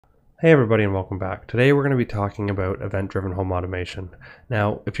Hey everybody and welcome back. Today we're going to be talking about event-driven home automation.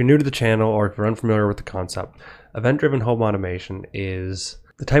 Now, if you're new to the channel or if you're unfamiliar with the concept, event-driven home automation is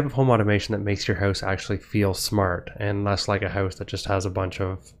the type of home automation that makes your house actually feel smart and less like a house that just has a bunch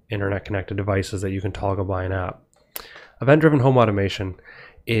of internet-connected devices that you can toggle by an app. Event-driven home automation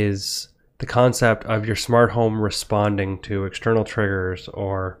is the concept of your smart home responding to external triggers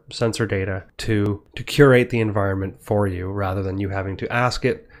or sensor data to curate the environment for you rather than you having to ask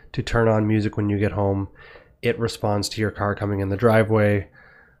it to turn on music when you get home. It responds to your car coming in the driveway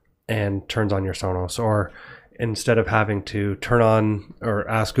and turns on your Sonoff. Or instead of having to turn on or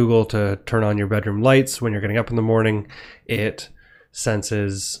ask Google to turn on your bedroom lights when you're getting up in the morning, it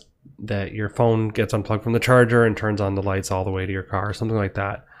senses that your phone gets unplugged from the charger and turns on the lights all the way to your car, something like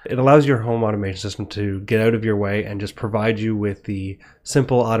that. It allows your home automation system to get out of your way and just provide you with the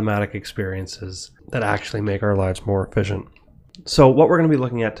simple automatic experiences that actually make our lives more efficient. So what we're going to be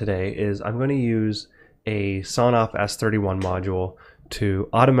looking at today is I'm going to use a Sonoff S31 module to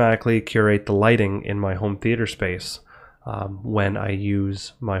automatically curate the lighting in my home theater space when I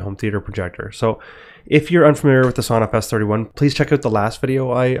use my home theater projector. So if you're unfamiliar with the Sonoff S31, please check out the last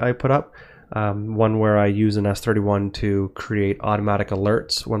video I put up, one where I use an S31 to create automatic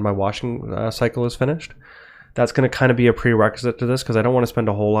alerts when my washing cycle is finished. That's going to kind of be a prerequisite to this because I don't want to spend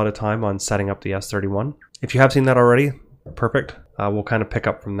a whole lot of time on setting up the S31. If you have seen that already, perfect. We'll kind of pick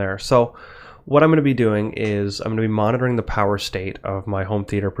up from there. So what I'm going to be doing is I'm going to be monitoring the power state of my home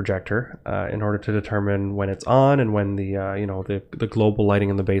theater projector in order to determine when it's on and when the global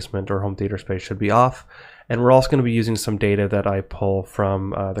lighting in the basement or home theater space should be off. And we're also going to be using some data that I pull from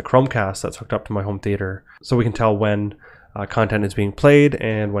the Chromecast that's hooked up to my home theater, so we can tell when content is being played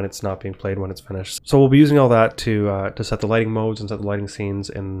and when it's not being played when it's finished. So we'll be using all that to set the lighting modes and set the lighting scenes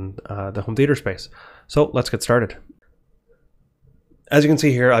in the home theater space. So let's get started. As you can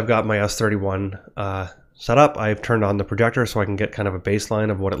see here, I've got my S31 set up. I've turned on the projector so I can get kind of a baseline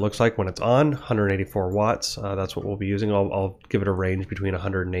of what it looks like when it's on. 184 watts, that's what we'll be using. I'll give it a range between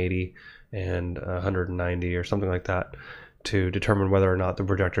 180 and 190 or something like that to determine whether or not the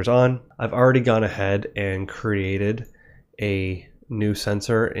projector's on. I've already gone ahead and created a new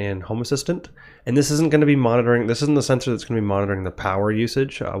sensor in Home Assistant, and this isn't going to be monitoring. This isn't the sensor that's going to be monitoring the power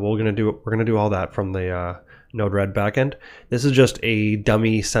usage. We're going to do all that from the Node-RED backend. This is just a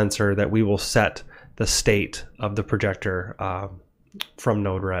dummy sensor that we will set the state of the projector from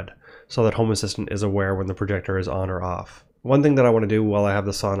Node-RED so that Home Assistant is aware when the projector is on or off. One thing that I want to do while I have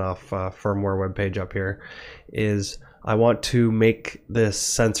the Sonoff firmware webpage up here is I want to make this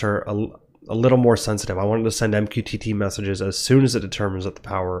sensor a little more sensitive. I want it to send MQTT messages as soon as it determines that the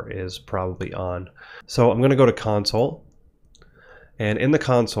power is probably on. So I'm going to go to console. And in the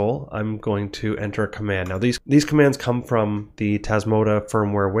console, I'm going to enter a command. Now these commands come from the Tasmota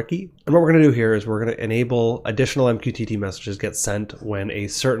firmware wiki. And what we're going to do here is we're going to enable additional MQTT messages get sent when a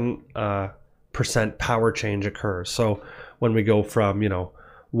certain percent power change occurs. So when we go from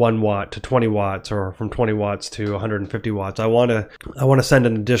 1 watt to 20 watts or from 20 watts to 150 watts, I want to send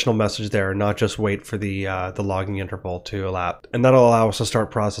an additional message there, not just wait for the logging interval to elapse. And that'll allow us to start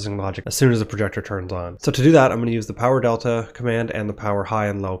processing logic as soon as the projector turns on. So to do that, I'm going to use the power delta command and the power high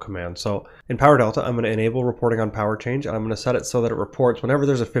and low command. So in power delta, I'm going to enable reporting on power change, and I'm going to set it so that it reports whenever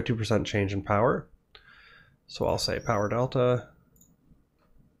there's a 50% change in power. So I'll say power delta.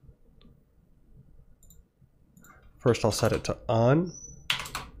 First I'll set it to on,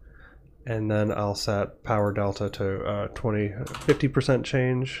 and then I'll set power delta to 50%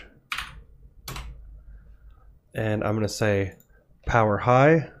 change. And I'm going to say power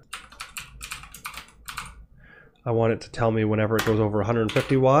high. I want it to tell me whenever it goes over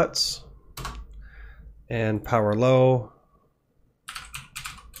 150 watts. And power low.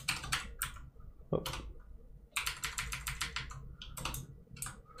 Oh.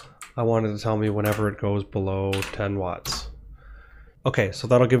 I want it to tell me whenever it goes below 10 watts. Okay, so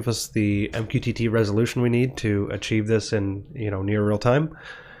that'll give us the MQTT resolution we need to achieve this in near real time.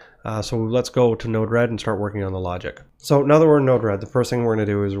 So let's go to Node-RED and start working on the logic. So now that we're in Node-RED, the first thing we're going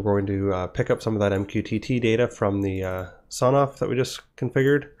to do is we're going to pick up some of that MQTT data from the Sonoff that we just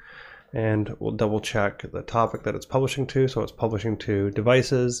configured, and we'll double check the topic that it's publishing to. So it's publishing to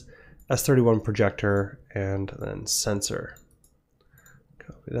devices, S31 projector, and then sensor.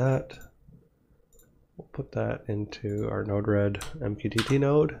 Copy that. We'll put that into our Node-RED MQTT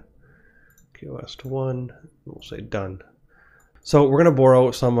node, QoS to 1, we'll say done. So we're going to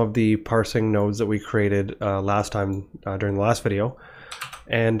borrow some of the parsing nodes that we created last time during the last video.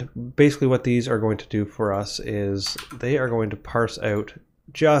 And basically what these are going to do for us is they are going to parse out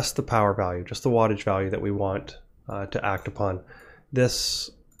just the power value, just the wattage value that we want to act upon. This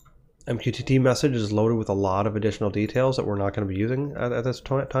MQTT message is loaded with a lot of additional details that we're not going to be using at this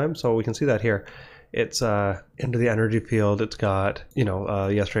time. So we can see that here. It's into the energy field. It's got,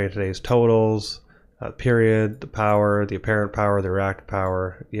 yesterday and today's totals, period, the power, the apparent power, the reactive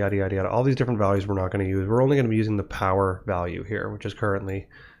power, yada, yada, yada. All these different values we're not going to use. We're only going to be using the power value here, which is currently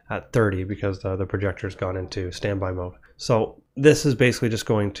at 30 because the projector's gone into standby mode. So this is basically just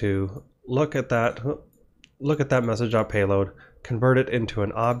going to look at that message.payload, convert it into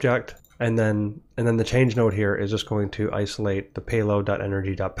an object, and then the change node here is just going to isolate the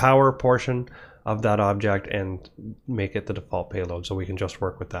payload.energy.power portion of that object and make it the default payload, so we can just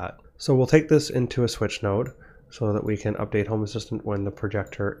work with that. So we'll take this into a switch node so that we can update Home Assistant when the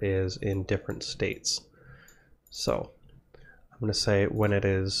projector is in different states. So I'm going to say when it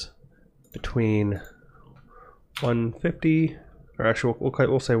is between 150, or actually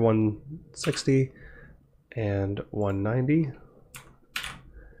we'll say 160 and 190,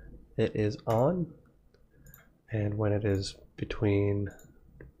 it is on. And when it is between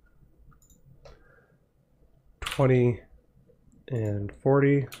 20 and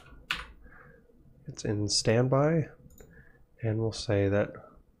 40, it's in standby. And we'll say that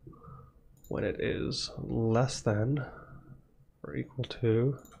when it is less than or equal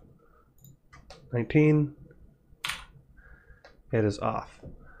to 19, it is off.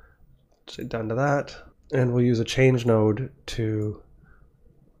 Say done to that. And we'll use a change node to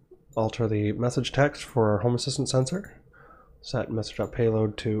alter the message text for our Home Assistant sensor. Set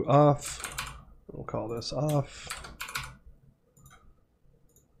message.payload to off. We'll call this off.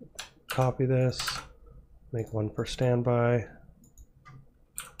 Copy this. Make one for standby.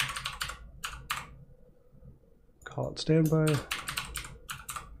 Call it standby.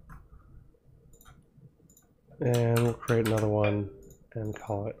 And we'll create another one and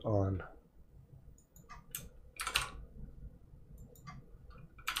call it on.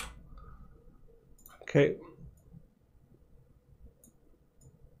 Okay.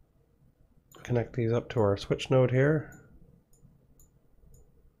 Connect these up to our switch node here.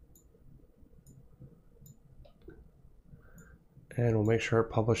 And we'll make sure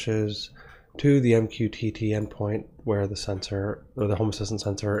it publishes to the MQTT endpoint where the sensor, or the Home Assistant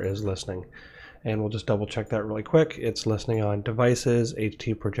sensor, is listening. And we'll just double check that really quick. It's listening on devices,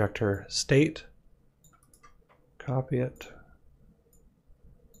 HT projector state. Copy it.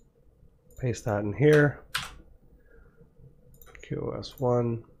 Paste that in here.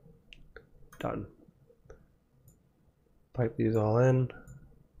 QoS1. Done. Pipe these all in.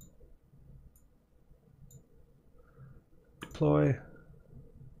 Deploy.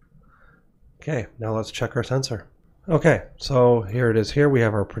 Okay, now let's check our sensor. Okay, so here it is here. We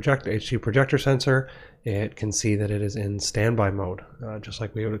have our HT projector sensor. It can see that it is in standby mode, just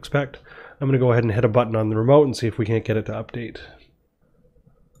like we would expect. I'm going to go ahead and hit a button on the remote and see if we can't get it to update.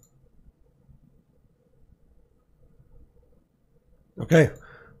 Okay,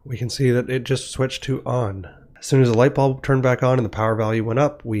 we can see that it just switched to on. As soon as the light bulb turned back on and the power value went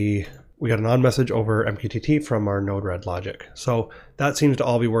up, we got an on message over MQTT from our Node-RED logic. So that seems to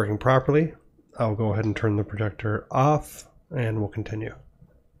all be working properly. I'll go ahead and turn the projector off and we'll continue.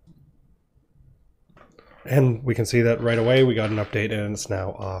 And we can see that right away we got an update and it's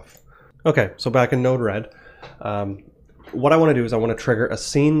now off. Okay, so back in Node-RED, what I want to do is I want to trigger a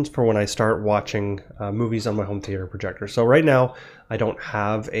scene for when I start watching movies on my home theater projector. So right now I don't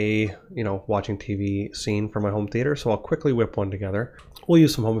have a watching TV scene for my home theater, so I'll quickly whip one together. We'll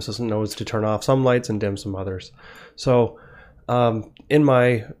use some Home Assistant nodes to turn off some lights and dim some others. So in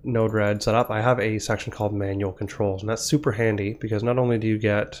my Node-RED setup, I have a section called manual controls, and that's super handy because not only do you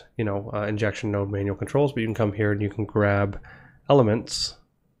get injection node manual controls, but you can come here and you can grab elements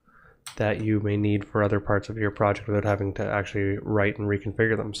that you may need for other parts of your project without having to actually write and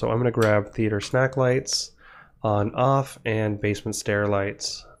reconfigure them. So I'm going to grab theater snack lights on off and basement stair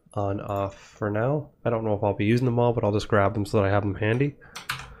lights on off for now. I don't know if I'll be using them all, but I'll just grab them so that I have them handy.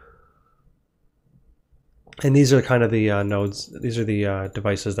 And these are kind of the nodes, these are the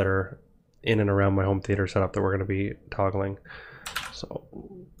devices that are in and around my home theater setup that we're going to be toggling. So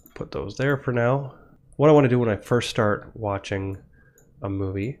put those there for now. What I want to do when I first start watching a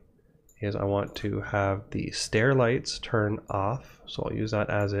movie is I want to have the stair lights turn off. So I'll use that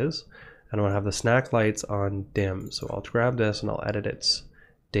as is. And I want to have the snack lights on dim. So I'll grab this and I'll edit its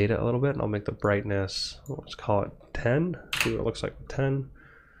data a little bit and I'll make the brightness, let's call it 10. See what it looks like with 10.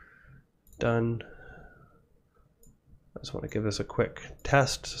 Done. I just want to give this a quick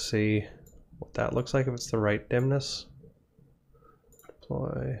test to see what that looks like, if it's the right dimness.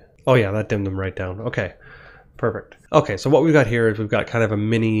 Deploy. Oh yeah, that dimmed them right down. Okay, perfect. Okay, so what we've got here is we've got kind of a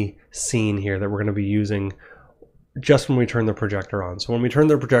mini scene here that we're going to be using just when we turn the projector on. So when we turn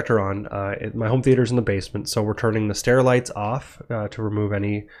the projector on, my home theater is in the basement, so we're turning the stair lights off to remove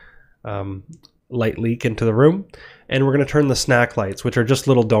any light leak into the room. And we're going to turn the snack lights, which are just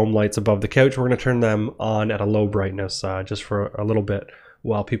little dome lights above the couch. We're going to turn them on at a low brightness just for a little bit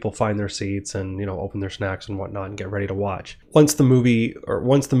while people find their seats and, you know, open their snacks and whatnot and get ready to watch. Once the movie or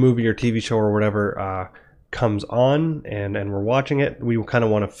TV show or whatever comes on and we're watching it, we kind of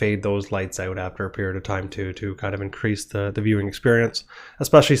want to fade those lights out after a period of time to kind of increase the viewing experience,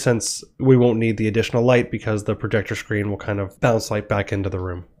 especially since we won't need the additional light because the projector screen will kind of bounce light back into the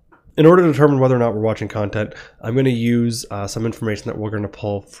room. In order to determine whether or not we're watching content, I'm going to use some information that we're going to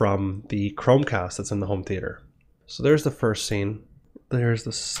pull from the Chromecast that's in the home theater. So there's the first scene. There's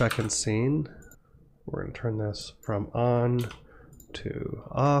the second scene. We're going to turn this from on to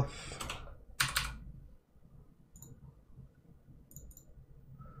off.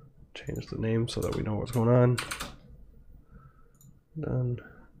 Change the name so that we know what's going on. Done.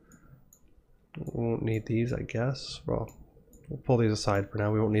 We won't need these, I guess. Well, we'll pull these aside for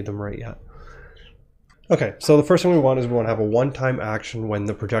now. We won't need them right yet. Okay, so the first thing we want is we want to have a one-time action when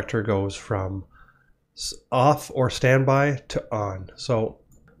the projector goes from off or standby to on. So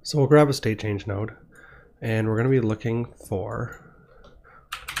we'll grab a state change node, and we're going to be looking for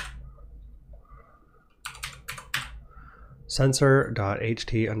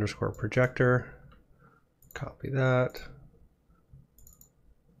sensor.ht_projector. Copy that.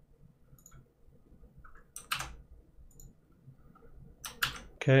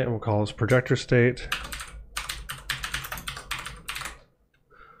 Okay, and we'll call this projector state.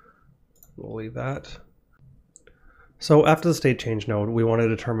 We'll leave that. So after the state change node, we want to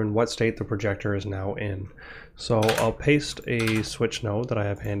determine what state the projector is now in. So I'll paste a switch node that I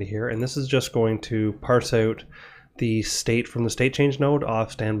have handy here, and this is just going to parse out the state from the state change node,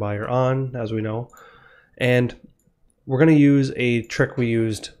 off, standby, or on, as we know. And we're going to use a trick we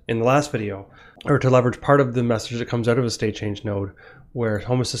used in the last video, or to leverage part of the message that comes out of a state change node, where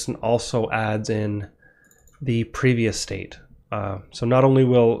Home Assistant also adds in the previous state. So not only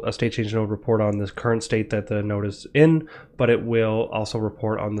will a state change node report on this current state that the node is in, but it will also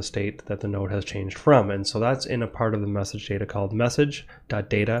report on the state that the node has changed from. And so that's in a part of the message data called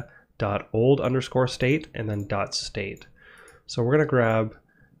message.data.old_state and then .state. So we're going to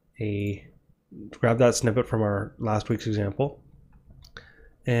grab that snippet from our last week's example,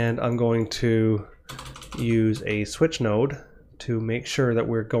 and I'm going to use a switch node to make sure that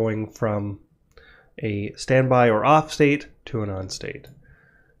we're going from a standby or off state to an on state.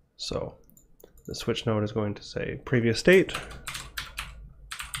 So the switch node is going to say previous state,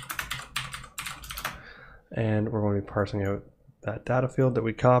 and we're going to be parsing out that data field that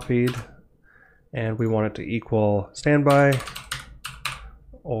we copied, and we want it to equal standby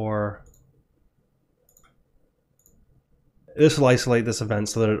or this will isolate this event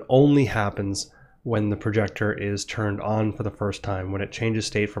so that it only happens when the projector is turned on for the first time, when it changes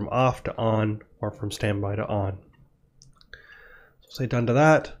state from off to on or from standby to on. So say done to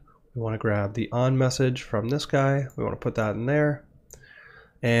that. We want to grab the on message from this guy. We want to put that in there.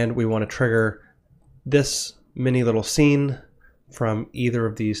 And we want to trigger this mini little scene from either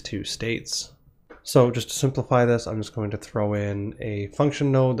of these two states. So just to simplify this, I'm just going to throw in a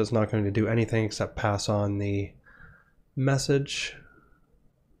function node that's not going to do anything except pass on the message,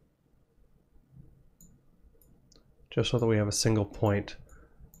 just so that we have a single point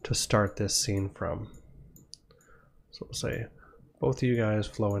to start this scene from. So we'll say both of you guys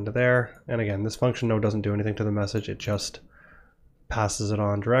flow into there. And again, this function node doesn't do anything to the message. It just passes it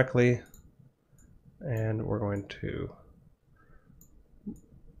on directly. And we're going to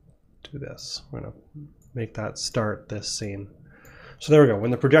do this. We're going to make that start this scene. So there we go.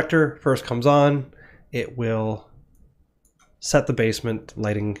 When the projector first comes on, it will set the basement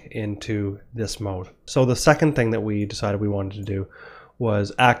lighting into this mode. So the second thing that we decided we wanted to do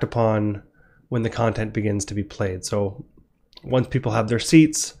was act upon when the content begins to be played. So once people have their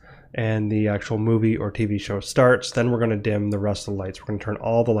seats and the actual movie or TV show starts, then we're going to dim the rest of the lights. We're going to turn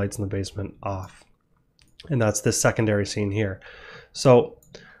all the lights in the basement off. And that's this secondary scene here. So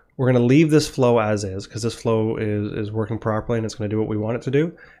we're going to leave this flow as is, because this flow is working properly and it's going to do what we want it to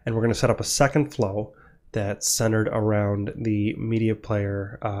do. And we're going to set up a second flow that's centered around the media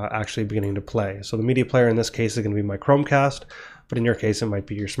player actually beginning to play. So the media player in this case is going to be my Chromecast, but in your case it might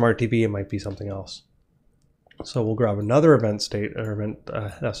be your smart TV, it might be something else. So we'll grab another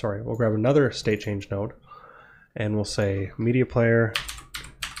we'll grab another state change node, and we'll say media player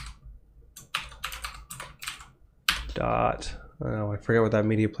dot, I forget what that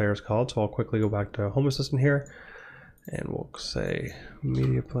media player is called, so I'll quickly go back to Home Assistant here, and we'll say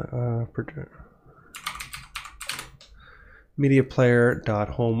media player media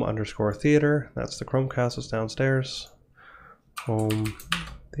player.home_theater. That's the Chromecast that's downstairs. Home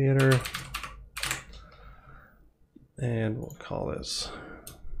theater. And we'll call this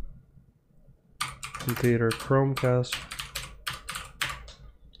home theater Chromecast.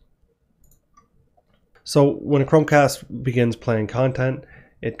 So when a Chromecast begins playing content,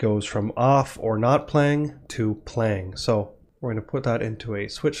 it goes from off or not playing to playing. So we're going to put that into a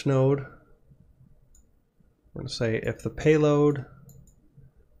switch node. We're going to say if the payload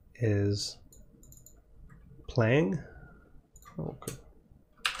is playing, okay.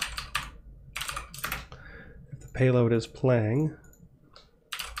 If the payload is playing,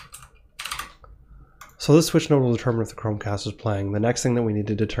 so this switch node will determine if the Chromecast is playing. The next thing that we need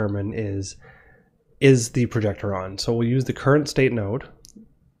to determine is the projector on? So we'll use the current state node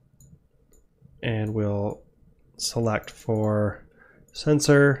and we'll select for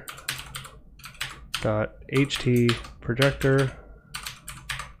sensor.ht projector.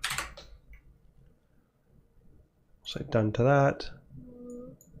 Say done to that.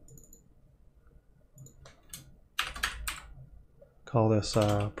 Call this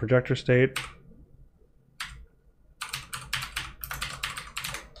projector state.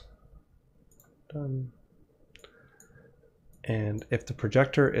 Done. And if the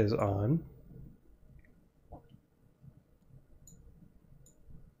projector is on,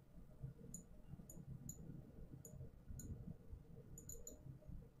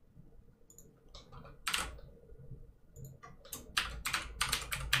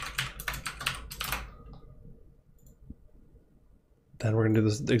 then we're going to do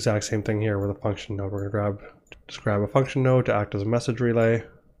this exact same thing here with a function node. We're going to grab a function node to act as a message relay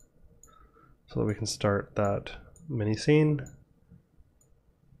so that we can start that mini scene.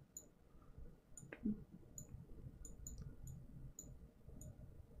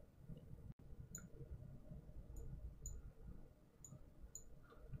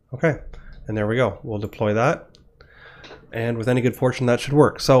 Okay, and there we go. We'll deploy that. And with any good fortune, that should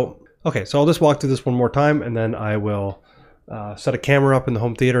work. So, okay, so I'll just walk through this one more time and then I will set a camera up in the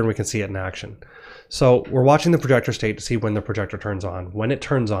home theater and we can see it in action. So we're watching the projector state to see when the projector turns on. When it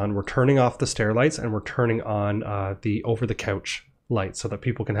turns on, we're turning off the stair lights and we're turning on the over the couch lights so that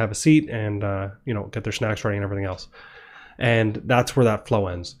people can have a seat and you know, get their snacks ready and everything else. And that's where that flow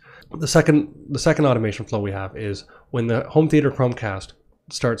ends. The second automation flow we have is when the home theater Chromecast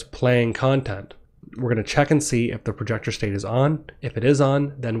starts playing content, we're going to check and see if the projector state is on. If it is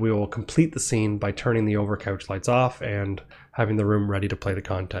on, then we will complete the scene by turning the over couch lights off and having the room ready to play the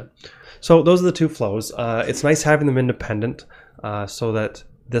content. So those are the two flows. It's nice having them independent so that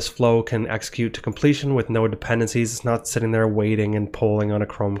this flow can execute to completion with no dependencies. It's not sitting there waiting and polling on a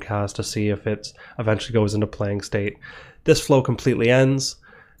Chromecast to see if it eventually goes into playing state. This flow completely ends,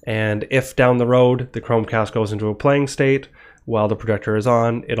 and if down the road the Chromecast goes into a playing state while the projector is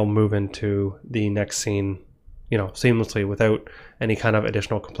on, it'll move into the next scene, you know, seamlessly without any kind of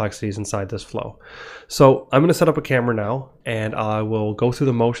additional complexities inside this flow. So I'm going to set up a camera now and I will go through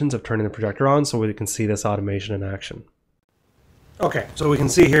the motions of turning the projector on so we can see this automation in action. Okay, so we can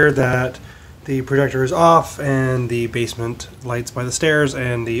see here that the projector is off and the basement lights by the stairs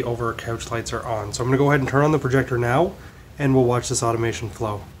and the over couch lights are on. So I'm going to go ahead and turn on the projector now and we'll watch this automation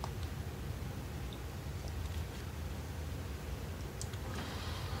flow.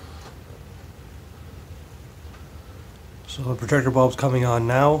 So the projector bulb's coming on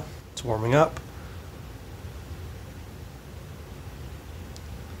now, it's warming up.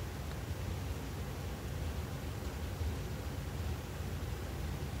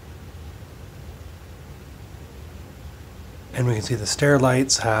 And we can see the stair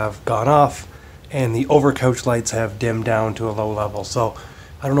lights have gone off and the over couch lights have dimmed down to a low level. So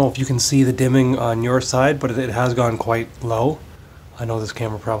I don't know if you can see the dimming on your side, but it has gone quite low. I know this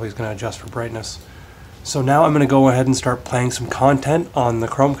camera probably is going to adjust for brightness. So now I'm going to go ahead and start playing some content on the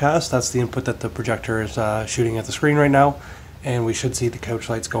Chromecast. That's the input that the projector is shooting at the screen right now. And we should see the couch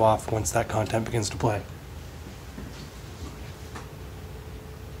lights go off once that content begins to play.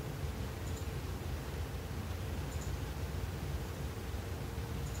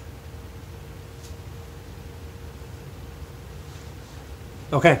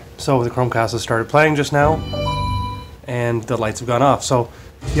 Okay, so the Chromecast has started playing just now, and the lights have gone off. So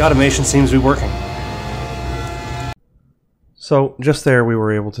the automation seems to be working. So just there we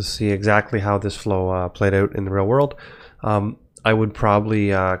were able to see exactly how this flow played out in the real world. I would probably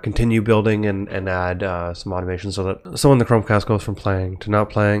continue building and add some automation so when the Chromecast goes from playing to not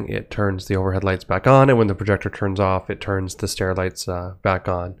playing, it turns the overhead lights back on, and when the projector turns off, it turns the stair lights back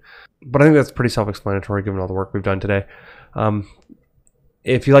on. But I think that's pretty self-explanatory given all the work we've done today.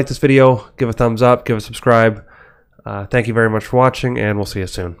 If you like this video, give a thumbs up, give a subscribe. Thank you very much for watching, and we'll see you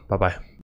soon. Bye-bye.